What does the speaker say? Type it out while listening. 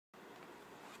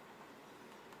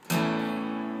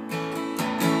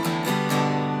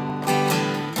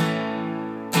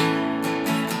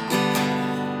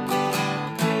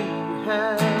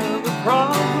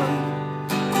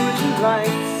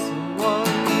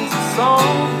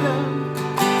solve them?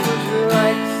 Would you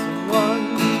like someone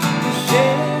to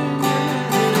share your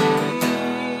misery?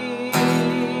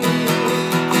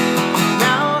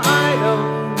 Now I don't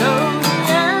know the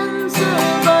answer,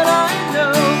 but I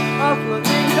know a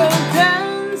flamenco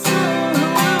dancer who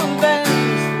will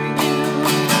dance for you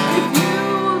if you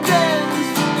will dance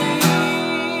for me.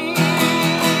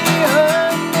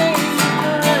 Her name's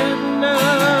Miranda.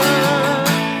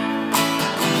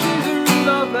 She's a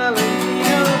Rudolph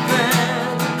Valentino fan,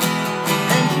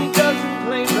 and she doesn't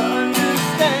claim to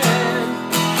understand.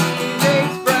 She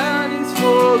makes brownies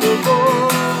for the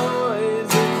boys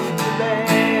in the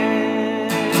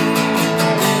band.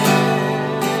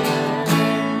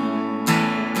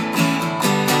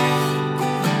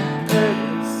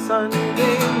 Early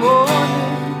Sunday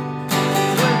morning,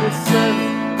 when the sun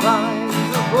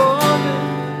rises aboard them,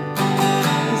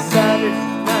 and Saturday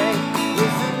night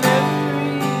is the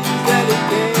memories that it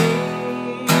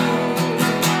gave.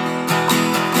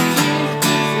 She's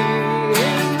busy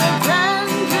in the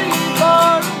pantry,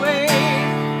 far away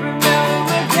from Mel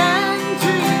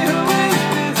McCantry, who is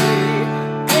busy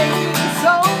making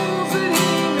souls that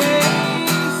he may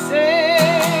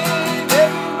save.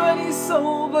 Everybody's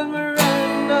soul but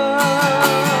Miranda.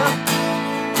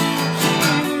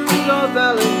 She's a Rudolph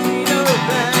Valentino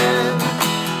fan,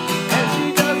 and she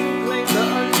doesn't claim to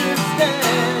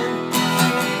understand.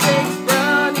 She makes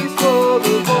brownies for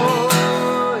the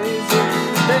boys in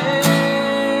the band.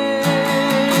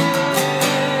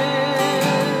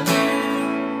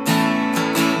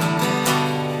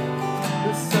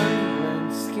 The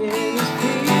sunburned skin is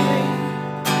peeling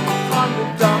on the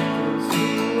doctors who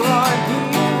are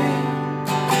healing,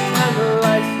 and the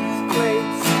license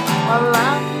plates are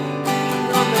laughing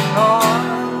on the car.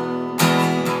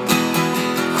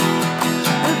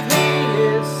 The pain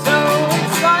is so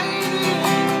exciting,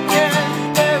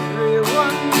 and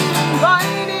everyone's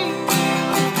inviting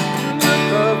you to look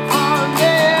upon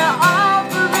their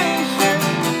operation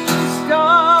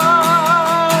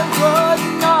scar, but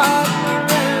not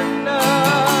Miranda.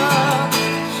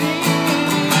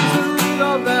 She's a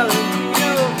Rudolph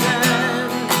Valentino fan,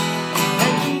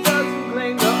 and she doesn't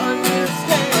claim to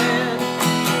understand.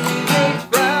 She makes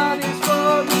brownies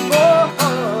for the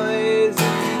boys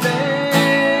in the band.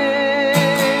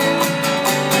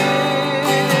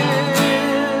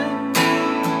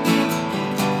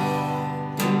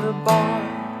 In the bar,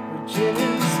 we're gin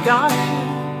and scotching,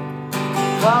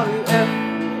 while the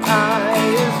FBI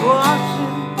is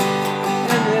watching,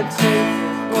 and they're tape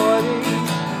recording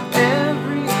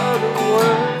every other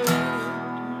word.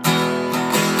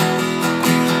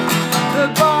 The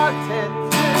bartender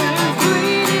is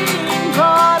bleeding,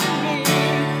 pardon me,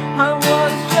 I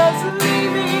was just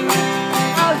leaving,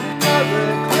 as another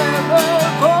clever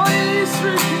voice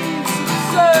repeats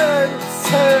absurd,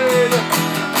 absurd.